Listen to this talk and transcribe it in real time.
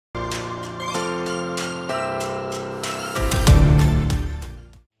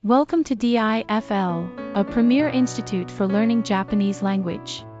Welcome to DIFL, a premier institute for learning Japanese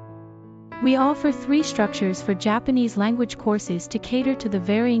language. We offer 3 structures for Japanese language courses to cater to the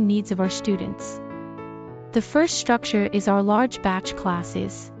varying needs of our students. The first structure is our large batch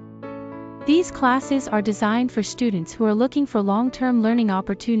classes. These classes are designed for students who are looking for long-term learning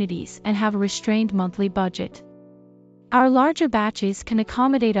opportunities and have a restrained monthly budget. Our larger batches can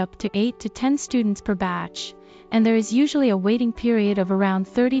accommodate up to 8 to 10 students per batch, and there is usually a waiting period of around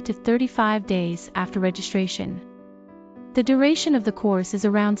 30 to 35 days after registration. The duration of the course is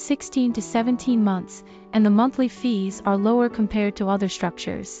around 16 to 17 months, and the monthly fees are lower compared to other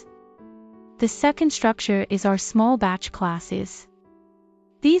structures. The second structure is our small batch classes.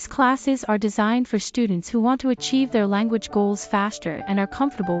 These classes are designed for students who want to achieve their language goals faster and are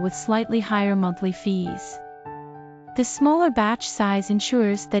comfortable with slightly higher monthly fees. The smaller batch size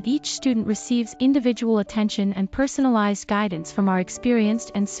ensures that each student receives individual attention and personalized guidance from our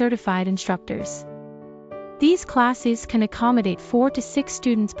experienced and certified instructors. These classes can accommodate 4 to 6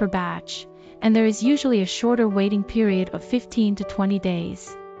 students per batch, and there is usually a shorter waiting period of 15 to 20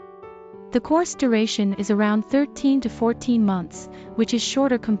 days. The course duration is around 13 to 14 months, which is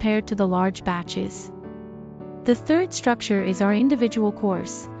shorter compared to the large batches. The third structure is our individual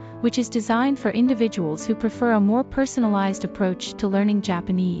course, which is designed for individuals who prefer a more personalized approach to learning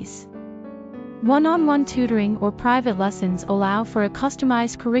Japanese. One-on-one tutoring or private lessons allow for a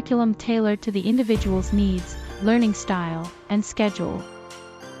customized curriculum tailored to the individual's needs, learning style, and schedule.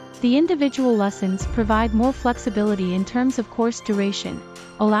 The individual lessons provide more flexibility in terms of course duration,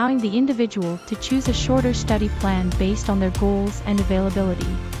 allowing the individual to choose a shorter study plan based on their goals and availability.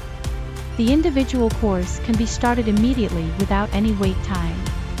 The individual course can be started immediately without any wait time.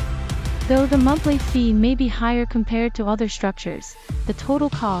 Though the monthly fee may be higher compared to other structures, the total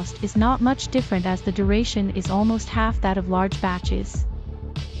cost is not much different as the duration is almost half that of large batches.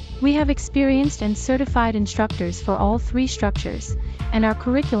 We have experienced and certified instructors for all 3 structures, and our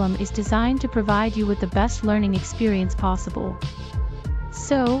curriculum is designed to provide you with the best learning experience possible.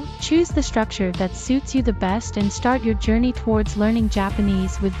 So, choose the structure that suits you the best and start your journey towards learning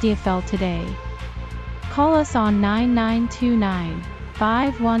Japanese with DIFL today. Call us on 9929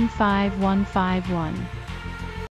 515151.